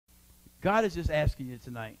God is just asking you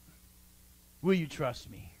tonight, will you trust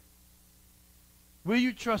me? Will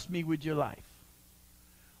you trust me with your life?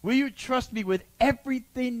 Will you trust me with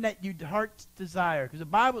everything that your heart's desire? Because the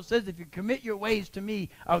Bible says if you commit your ways to me,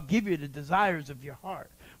 I'll give you the desires of your heart.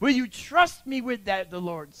 Will you trust me with that, the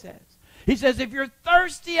Lord says. He says, if you're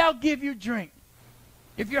thirsty, I'll give you drink.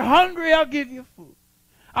 If you're hungry, I'll give you food.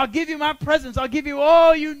 I'll give you my presence. I'll give you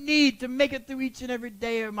all you need to make it through each and every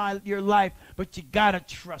day of your life. But you got to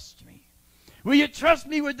trust me. Will you trust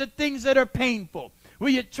me with the things that are painful? Will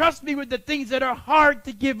you trust me with the things that are hard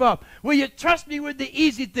to give up? Will you trust me with the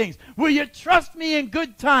easy things? Will you trust me in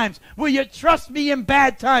good times? Will you trust me in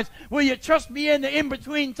bad times? Will you trust me in the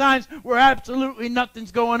in-between times where absolutely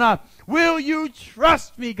nothing's going on? Will you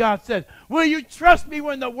trust me, God says? Will you trust me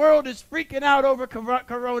when the world is freaking out over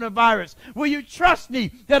coronavirus? Will you trust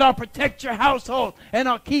me that I'll protect your household and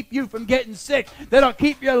I'll keep you from getting sick, that I'll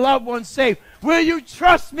keep your loved ones safe? Will you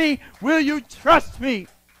trust me? Will you trust me?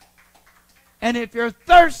 And if you're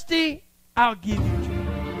thirsty, I'll give you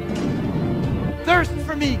drink. Thirst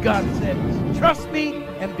for me, God says. Trust me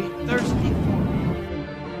and be thirsty for me.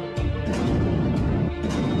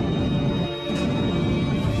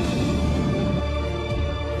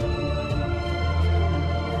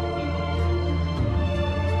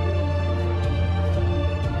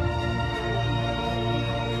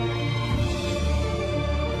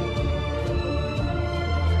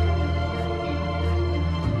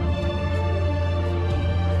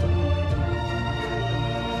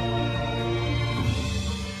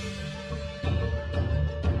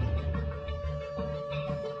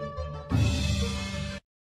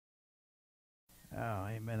 Oh,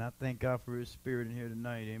 amen. I thank God for his spirit in here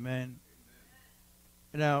tonight. Amen.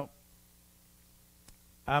 Now,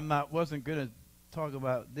 wasn't going to talk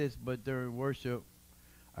about this, but during worship,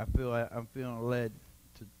 I'm feeling led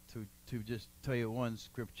to just tell you one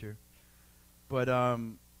scripture. But,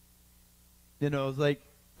 it was like,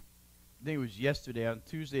 I think it was yesterday. On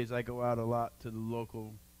Tuesdays, I go out a lot to the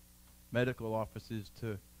local medical offices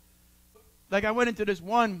I went into this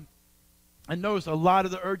one and noticed a lot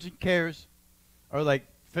of the urgent cares are like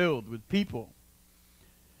filled with people.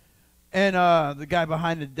 And the guy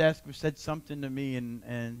behind the desk said something to me,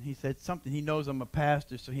 and he said something. He knows I'm a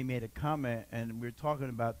pastor, so he made a comment, and we were talking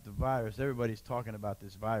about the virus. Everybody's talking about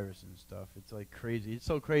this virus and stuff. It's like crazy. It's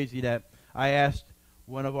so crazy that I asked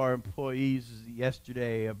one of our employees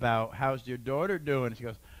yesterday about, how's your daughter doing? She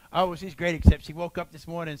goes, oh, well, she's great, except she woke up this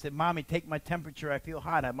morning and said, Mommy, take my temperature. I feel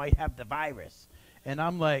hot. I might have the virus. And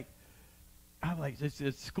I'm like,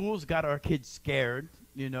 the school's got our kids scared,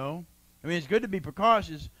 I mean, it's good to be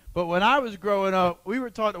precautious, but when I was growing up, we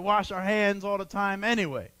were taught to wash our hands all the time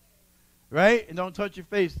anyway, right? And don't touch your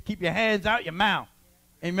face. Keep your hands out your mouth.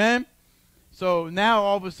 Amen? So now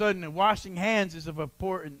all of a sudden, washing hands is of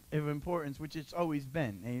importance, which it's always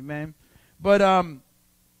been. Amen? But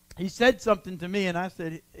he said something to me, and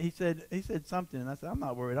he said something, and I said, I'm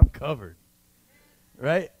not worried. I'm covered.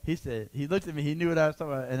 Right? He looked at me. He knew what I was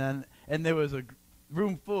talking about. And there was a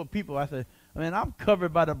room full of people. I said, I'm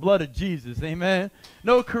covered by the blood of Jesus. Amen.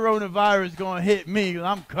 No coronavirus going to hit me.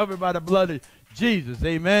 I'm covered by the blood of Jesus.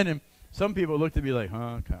 Amen. And some people looked at me like,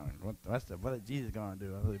 what's the blood of Jesus going to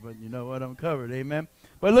do? I was like, but you know what? I'm covered. Amen.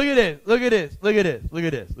 But look at this. Look at this. Look at this. Look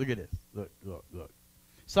at this. Look at this. Look.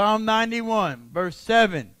 Psalm 91, verse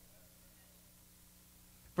 7.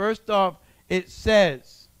 First off, it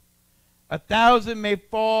says, 1,000 may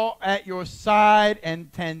fall at your side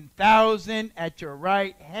and 10,000 at your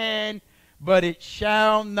right hand, but it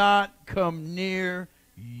shall not come near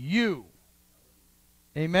you.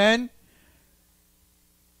 Amen?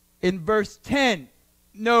 In verse 10,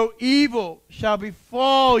 no evil shall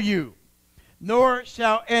befall you, nor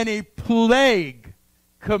shall any plague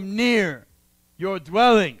come near your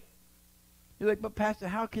dwelling. You're like, but Pastor,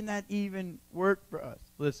 how can that even work for us?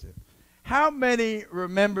 Listen. How many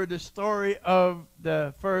remember the story of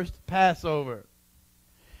the first Passover?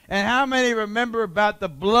 And how many remember about the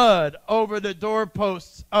blood over the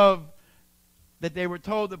doorposts that they were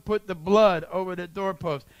told to put the blood over the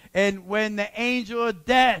doorposts? And when the angel of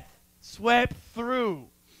death swept through,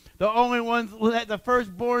 the only ones, the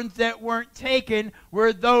firstborns that weren't taken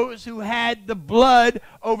were those who had the blood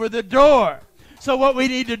over the door. So what we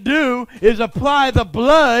need to do is apply the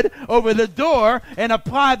blood over the door and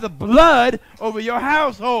apply the blood over your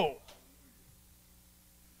household.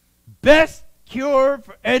 Best cure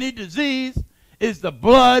for any disease is the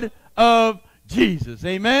blood of Jesus.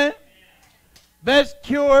 Amen? Best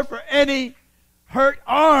cure for any hurt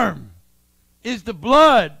arm is the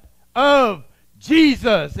blood of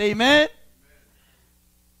Jesus. Amen?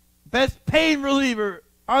 Best pain reliever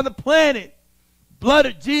on the planet, blood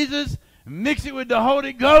of Jesus. Mix it with the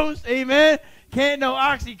Holy Ghost. Amen. Can't no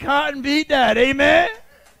Oxycontin beat that. Amen.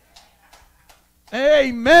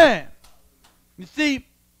 Amen. You see,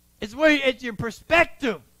 it's your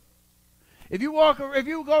perspective. If you go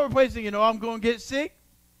over a place and I'm going to get sick,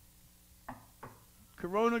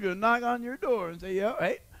 Corona going to knock on your door and say, "Yo,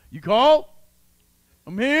 hey, you called?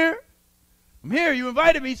 I'm here. I'm here. You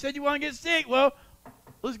invited me. Said you want to get sick. Well,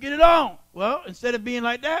 let's get it on." Well, instead of being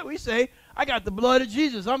like that, we say, "I got the blood of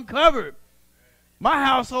Jesus. I'm covered. My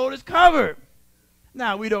household is covered."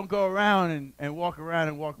 Now, we don't go around and walk around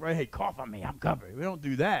and walk right. "Hey, cough on me. I'm covered." We don't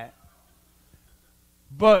do that.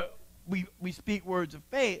 But we speak words of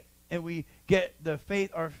faith, and we get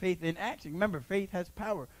our faith in action. Remember, faith has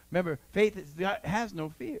power. Remember, faith has no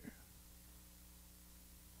fear.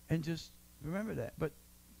 And just remember that. But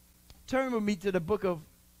turn with me to the book of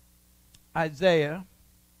Isaiah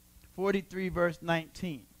 43, verse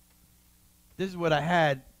 19. This is what I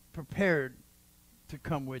had prepared to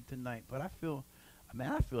come with tonight. But I feel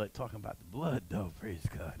like talking about the blood, though. Praise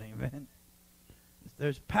God. Amen.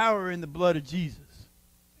 There's power in the blood of Jesus.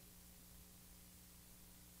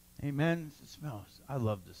 Amen. It smells. I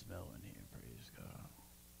love the smell in here. Praise God.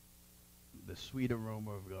 The sweet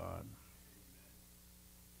aroma of God.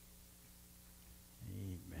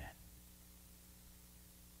 Amen.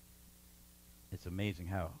 It's amazing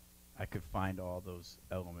how I could find all those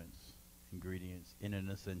elements, ingredients in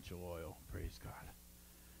an essential oil. Praise God.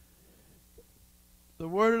 The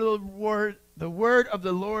word of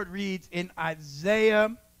the Lord reads in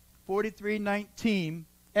Isaiah 43:19,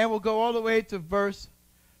 and we'll go all the way to verse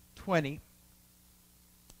 20.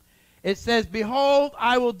 It says, "Behold,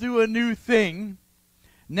 I will do a new thing.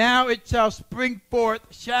 Now it shall spring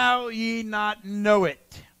forth. Shall ye not know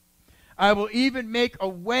it? I will even make a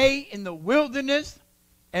way in the wilderness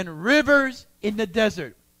and rivers in the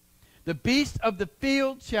desert. The beasts of the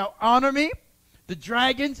field shall honor me, the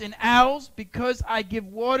dragons and owls, because I give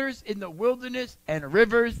waters in the wilderness and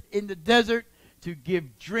rivers in the desert to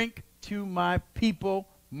give drink to my people,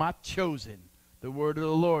 my chosen." The word of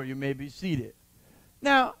the Lord. You may be seated.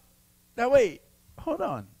 Now wait. Hold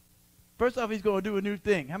on. First off, he's going to do a new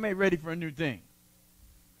thing. How many ready for a new thing?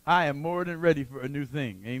 I am more than ready for a new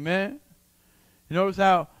thing. Amen? You notice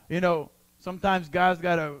how, sometimes God's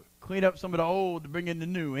got to clean up some of the old to bring in the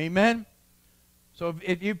new. Amen? So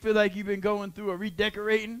if you feel like you've been going through a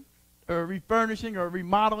redecorating or a refurnishing or a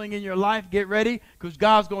remodeling in your life, get ready, because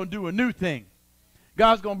God's going to do a new thing.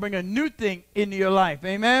 God's going to bring a new thing into your life.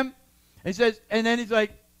 Amen? It says, and then he's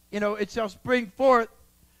like, "It shall spring forth.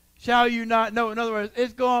 Shall you not know?" In other words,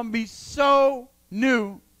 it's going to be so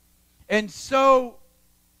new and so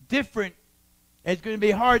different. It's going to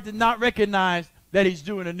be hard to not recognize that he's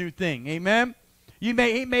doing a new thing. Amen? He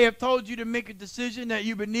may have told you to make a decision that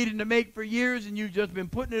you've been needing to make for years, and you've just been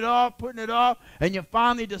putting it off, and you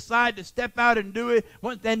finally decide to step out and do it.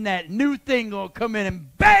 Then that new thing will come in,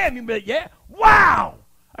 and bam, you'll be like, "Yeah, wow,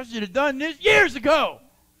 I should have done this years ago."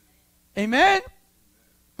 Amen?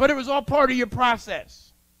 But it was all part of your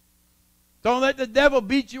process. Don't let the devil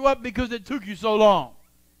beat you up because it took you so long.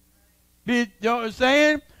 You know what I'm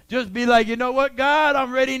saying? Just be like, "You know what, God,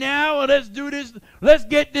 I'm ready now. Well, let's do this. Let's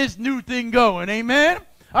get this new thing going." Amen?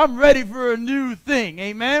 I'm ready for a new thing.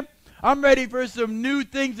 Amen? I'm ready for some new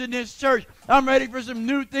things in this church. I'm ready for some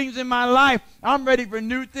new things in my life. I'm ready for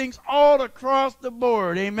new things all across the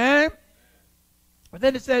board. Amen? But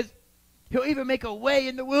then it says, he'll even make a way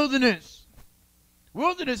in the wilderness.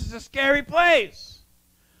 Wilderness is a scary place.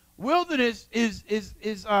 Wilderness is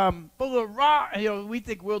full of rock. We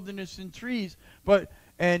think wilderness and trees,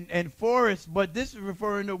 and forests, but this is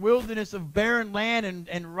referring to wilderness of barren land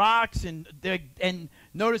and rocks and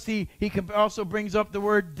notice he also brings up the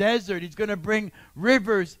word desert. He's going to bring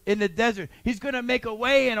rivers in the desert. He's going to make a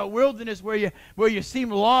way in a wilderness where you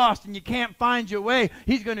seem lost and you can't find your way.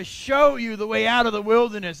 He's going to show you the way out of the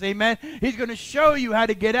wilderness. Amen. He's going to show you how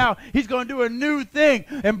to get out. He's going to do a new thing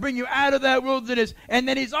and bring you out of that wilderness. And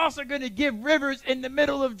then he's also going to give rivers in the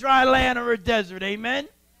middle of dry land or a desert. Amen.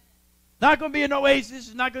 Not going to be an oasis.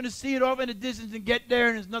 It's not going to see it off in the distance and get there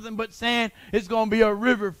and it's nothing but sand. It's going to be a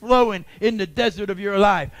river flowing in the desert of your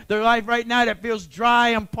life. The life right now that feels dry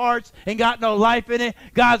and parched and got no life in it,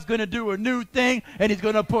 God's going to do a new thing and he's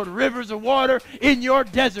going to put rivers of water in your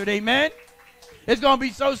desert. Amen? It's going to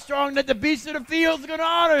be so strong that the beasts of the field are going to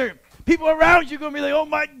honor him. People around you are going to be like, "Oh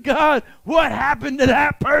my God, what happened to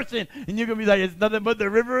that person?" And you're going to be like, "It's nothing but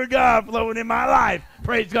the river of God flowing in my life."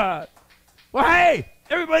 Praise God. Well, hey.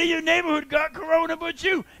 Everybody in your neighborhood got corona but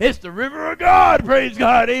you. It's the river of God. Praise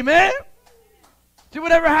God. Amen? See,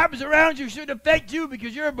 whatever happens around you shouldn't affect you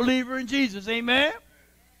because you're a believer in Jesus. Amen?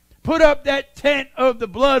 Put up that tent of the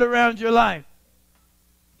blood around your life.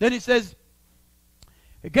 Then he says,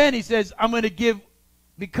 again, he says, I'm going to give,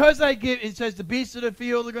 because I give, it says the beasts of the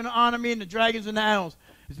field are going to honor me and the dragons and the owls.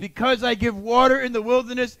 It's because I give water in the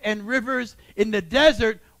wilderness and rivers in the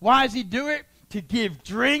desert. Why does he do it? To give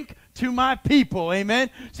drink to my people. Amen.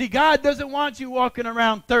 See, God doesn't want you walking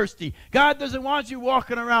around thirsty. God doesn't want you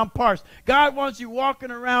walking around parched. God wants you walking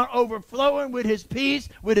around overflowing with his peace,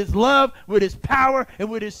 with his love, with his power, and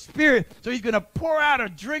with his spirit. So he's going to pour out a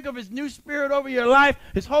drink of his new spirit over your life.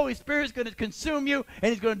 His Holy Spirit is going to consume you,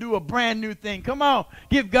 and he's going to do a brand new thing. Come on,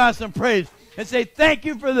 give God some praise and say, thank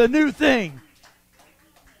you for the new thing.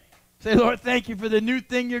 Say, Lord, thank you for the new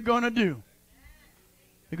thing you're going to do.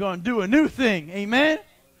 You're going to do a new thing. Amen.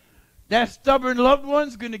 That stubborn loved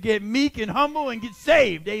one's going to get meek and humble and get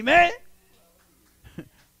saved. Amen.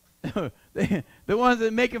 The ones that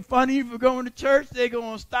are making fun of you for going to church, they're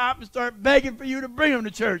going to stop and start begging for you to bring them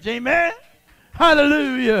to church. Amen.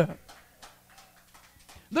 Hallelujah.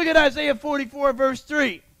 Look at Isaiah 44, verse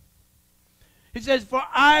 3. It says, for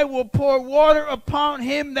I will pour water upon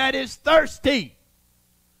him that is thirsty.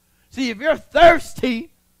 See, if you're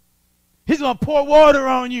thirsty, he's going to pour water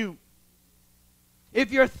on you.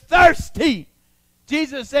 If you're thirsty,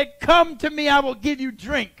 Jesus said, come to me, I will give you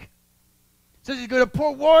drink. It says he's going to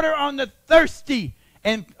pour water on the thirsty.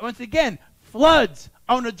 And once again, floods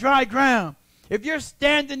on the dry ground. If you're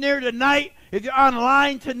standing there tonight, if you're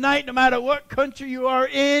online tonight, no matter what country you are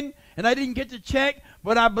in, and I didn't get to check,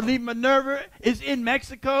 but I believe Minerva is in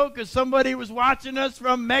Mexico because somebody was watching us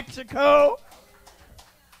from Mexico.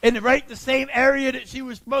 In right the same area that she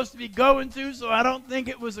was supposed to be going to, so I don't think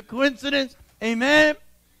it was a coincidence. Amen.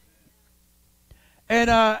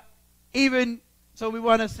 And even so, we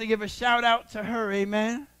want us to give a shout out to her.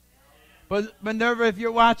 Amen. But Minerva, if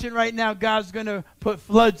you're watching right now, God's going to put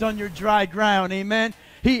floods on your dry ground. Amen.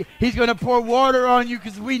 He's going to pour water on you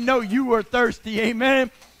because we know you are thirsty. Amen.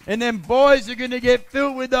 And then boys are going to get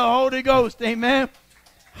filled with the Holy Ghost. Amen.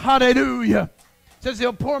 Hallelujah. It says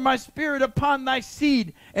he'll pour my spirit upon thy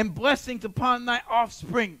seed and blessings upon thy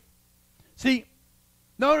offspring. See,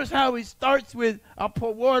 notice how he starts with, I'll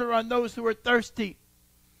pour water on those who are thirsty.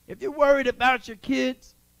 If you're worried about your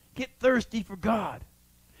kids, get thirsty for God.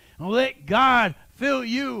 And let God fill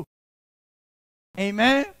you.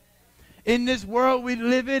 Amen. In this world we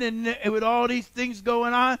live in and with all these things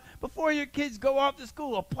going on, before your kids go off to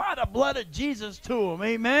school, apply the blood of Jesus to them.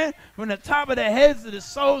 Amen. From the top of their heads to the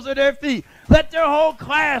soles of their feet. Let their whole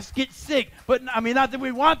class get sick. But I mean, not that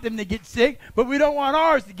we want them to get sick, but we don't want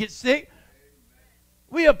ours to get sick.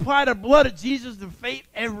 We apply the blood of Jesus to faith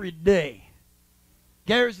every day.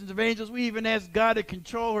 Garrisons of angels, we even ask God to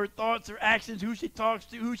control her thoughts, her actions, who she talks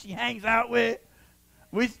to, who she hangs out with.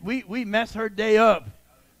 We mess her day up.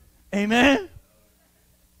 Amen.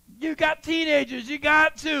 You got teenagers, you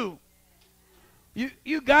got to.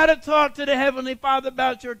 You got to talk to the Heavenly Father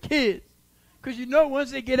about your kids. Because you know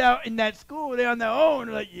once they get out in that school, they're on their own.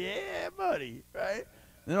 They're like, yeah, buddy, right?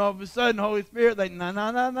 Then all of a sudden, Holy Spirit like,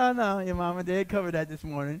 no. Your mom and dad covered that this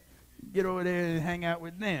morning. Get over there and hang out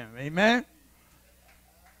with them. Amen.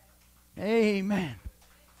 Amen.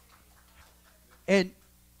 And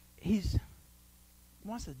he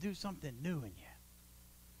wants to do something new in you.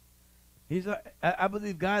 I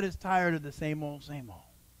believe God is tired of the same old.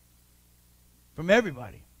 From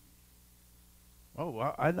everybody.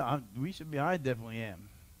 Oh, we should be. I definitely am.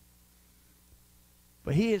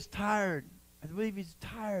 But he is tired. I believe he's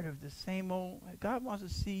tired of the same old. God wants to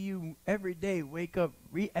see you every day wake up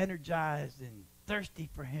re-energized and thirsty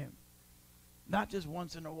for him. Not just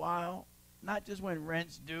once in a while. Not just when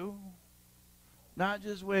rent's due. Not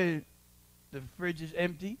just when the fridge is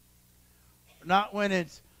empty. Not when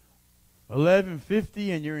it's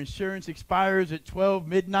 11:50 and your insurance expires at 12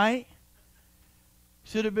 midnight.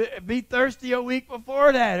 Should have be thirsty a week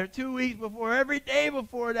before that or 2 weeks before, every day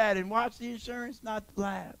before that, and watch the insurance not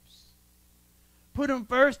lapse. Put him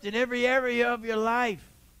first in every area of your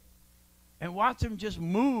life and watch him just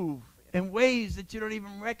move in ways that you don't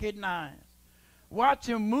even recognize. Watch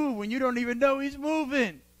him move when you don't even know he's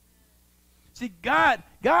moving. See, God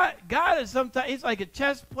is sometimes, he's like a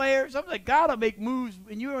chess player. Sometimes God will make moves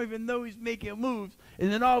and you don't even know he's making moves.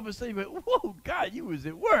 And then all of a sudden you go, whoa, God, you was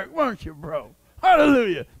at work, weren't you, bro?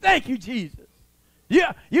 Hallelujah. Thank you, Jesus.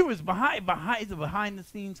 Yeah, you was behind the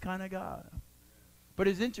scenes kind of God. But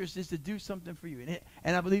his interest is to do something for you.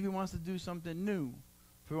 And I believe he wants to do something new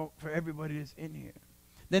for everybody that's in here.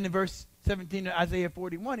 Then in verse 17 of Isaiah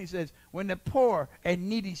 41, he says, when the poor and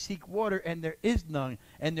needy seek water and there is none,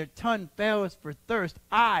 and their tongue faileth for thirst,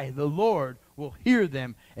 I, the Lord, will hear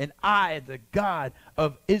them, and I, the God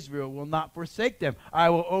of Israel, will not forsake them. I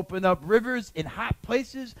will open up rivers in hot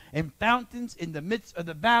places and fountains in the midst of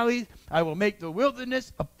the valleys. I will make the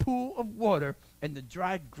wilderness a pool of water, and the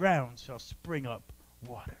dry ground shall spring up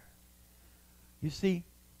water. You see,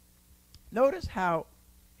 notice how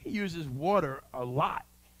he uses water a lot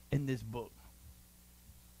in this book.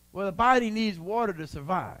 Well, the body needs water to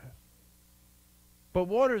survive. But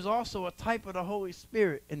water is also a type of the Holy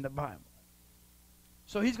Spirit in the Bible.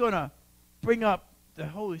 So he's going to bring up the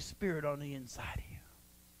Holy Spirit on the inside of you.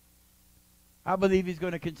 I believe he's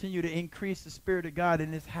going to continue to increase the Spirit of God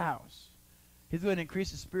in his house. He's going to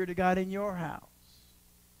increase the Spirit of God in your house.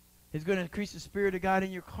 He's going to increase the Spirit of God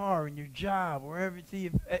in your car, in your job, wherever it's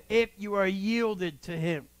if you are yielded to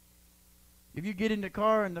him. If you get in the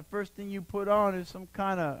car and the first thing you put on is some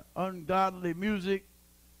kind of ungodly music,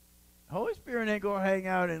 the Holy Spirit ain't going to hang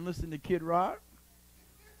out and listen to Kid Rock.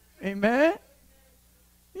 Amen?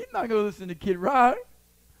 He's not going to listen to Kid Rock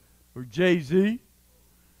or Jay-Z.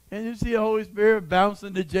 And you see the Holy Spirit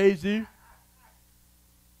bouncing to Jay-Z?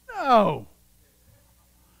 No.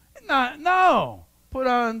 No. Put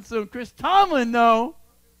on some Chris Tomlin, no.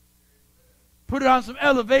 Put on some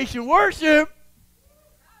elevation worship.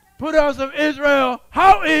 Put on some Israel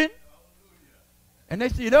Houghton. And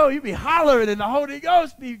next thing you know, you be hollering and the Holy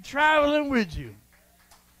Ghost be traveling with you.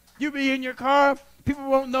 You be in your car. People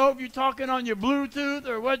won't know if you're talking on your Bluetooth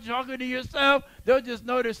or what you're talking to yourself. They'll just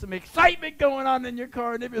know there's some excitement going on in your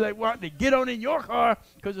car. And they'll be like, wanting to get on in your car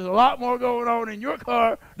because there's a lot more going on in your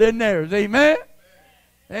car than theirs. Amen?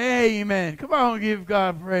 Amen. Come on, give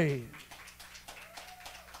God praise.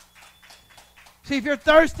 See, if you're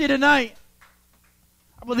thirsty tonight,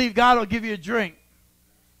 I believe God will give you a drink.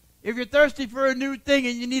 If you're thirsty for a new thing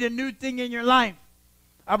and you need a new thing in your life,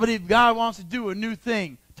 I believe God wants to do a new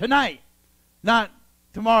thing tonight. Not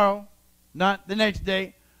tomorrow, not the next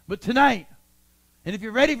day, but tonight. And if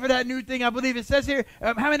you're ready for that new thing, I believe it says here,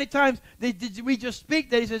 how many times did we just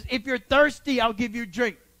speak that? He says, if you're thirsty, I'll give you a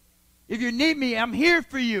drink. If you need me, I'm here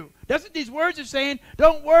for you. That's what these words are saying.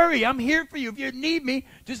 Don't worry, I'm here for you. If you need me,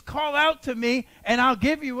 just call out to me and I'll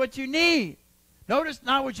give you what you need. Notice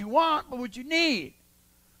not what you want, but what you need.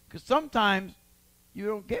 Because sometimes you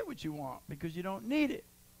don't get what you want because you don't need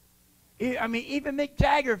it. I mean, even Mick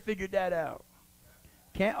Jagger figured that out.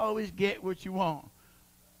 Can't always get what you want.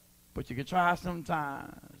 But you can try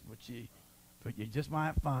sometimes. But you just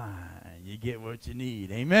might find you get what you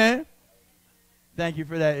need. Amen? Thank you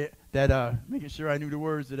for that making sure I knew the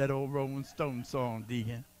words of that old Rolling Stone song,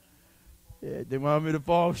 Deacon. Yeah, they want me to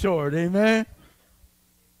fall short. Amen?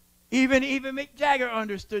 Even Mick Jagger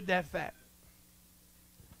understood that fact.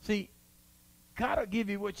 See, God will give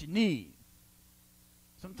you what you need.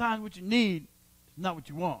 Sometimes what you need is not what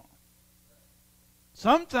you want.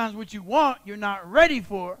 Sometimes what you want, you're not ready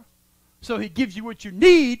for. So he gives you what you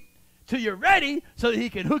need till you're ready so that he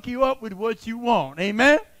can hook you up with what you want.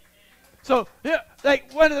 Amen? So, yeah,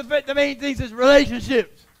 like one of the main things is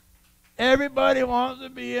relationships. Everybody wants to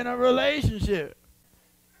be in a relationship.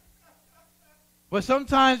 But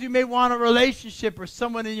sometimes you may want a relationship or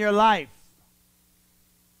someone in your life.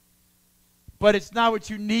 But it's not what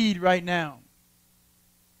you need right now.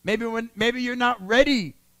 Maybe you're not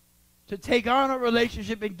ready to take on a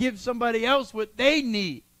relationship and give somebody else what they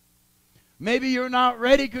need. Maybe you're not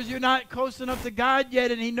ready because you're not close enough to God yet,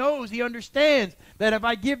 and he knows, he understands that if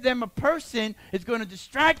I give them a person, it's going to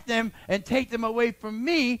distract them and take them away from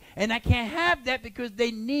me, and I can't have that because they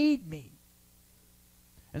need me.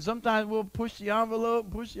 And sometimes we'll push the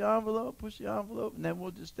envelope, and then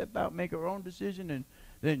we'll just step out, make our own decision, and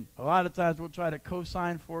then a lot of times we'll try to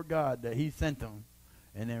co-sign for God that he sent them,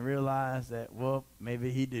 and then realize that, well, maybe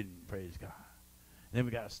he didn't, praise God. And then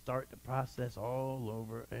we got to start the process all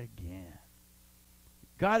over again.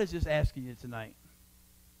 God is just asking you tonight,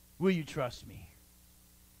 will you trust me?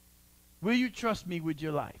 Will you trust me with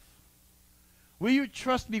your life? Will you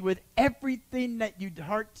trust me with everything that your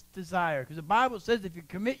heart's desire? Because the Bible says if you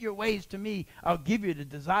commit your ways to me, I'll give you the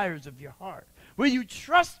desires of your heart. Will you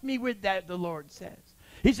trust me with that, the Lord says.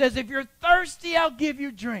 He says, if you're thirsty, I'll give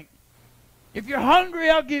you drink. If you're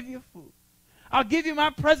hungry, I'll give you food. I'll give you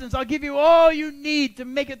my presence. I'll give you all you need to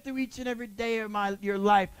make it through each and every day of your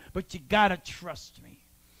life. But you got to trust me.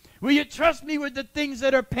 Will you trust me with the things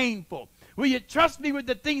that are painful? Will you trust me with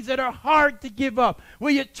the things that are hard to give up?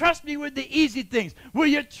 Will you trust me with the easy things? Will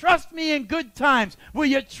you trust me in good times? Will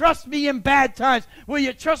you trust me in bad times? Will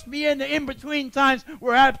you trust me in the in-between times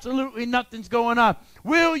where absolutely nothing's going on?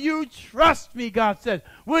 Will you trust me, God says?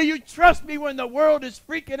 Will you trust me when the world is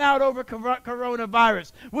freaking out over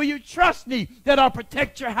coronavirus? Will you trust me that I'll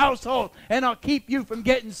protect your household and I'll keep you from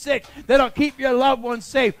getting sick, that I'll keep your loved ones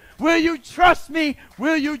safe? Will you trust me?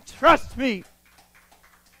 Will you trust me?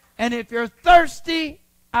 And if you're thirsty,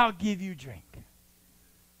 I'll give you drink.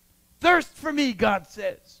 Thirst for me, God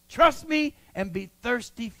says. Trust me and be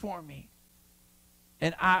thirsty for me,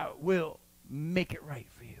 and I will make it right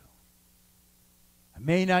for you. I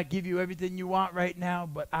may not give you everything you want right now,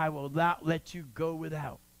 but I will not let you go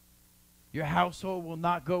without. Your household will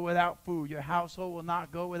not go without food. Your household will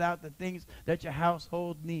not go without the things that your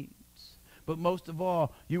household needs. But most of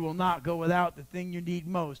all, you will not go without the thing you need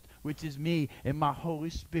most, which is me and my Holy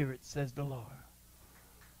Spirit, says the Lord.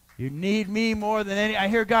 You need me more than any. I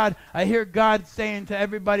hear God saying to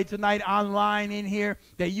everybody tonight online in here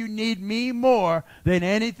that you need me more than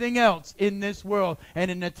anything else in this world. And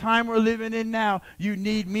in the time we're living in now, you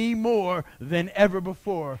need me more than ever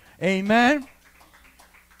before. Amen?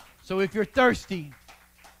 So if you're thirsty,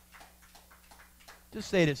 just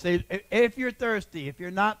say this. Say, if you're thirsty. If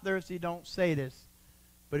you're not thirsty, don't say this.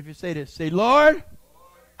 But if you say this, say, Lord,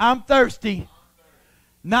 I'm thirsty.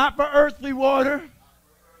 Not for earthly water,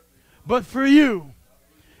 but for you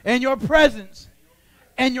and your presence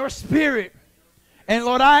and your spirit. And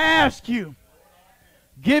Lord, I ask you,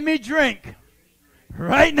 give me drink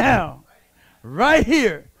right now, right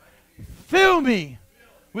here. Fill me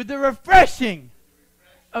with the refreshing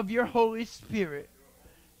of your Holy Spirit.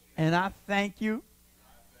 And I thank you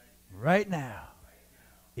right now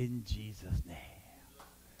in Jesus' name.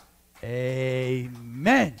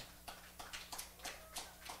 Amen.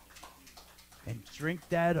 And drink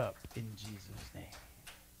that up in Jesus'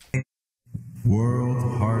 name.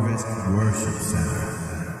 World Harvest Worship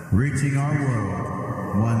Center. Reaching our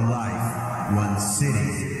world, one life, one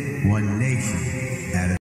city, one nation at a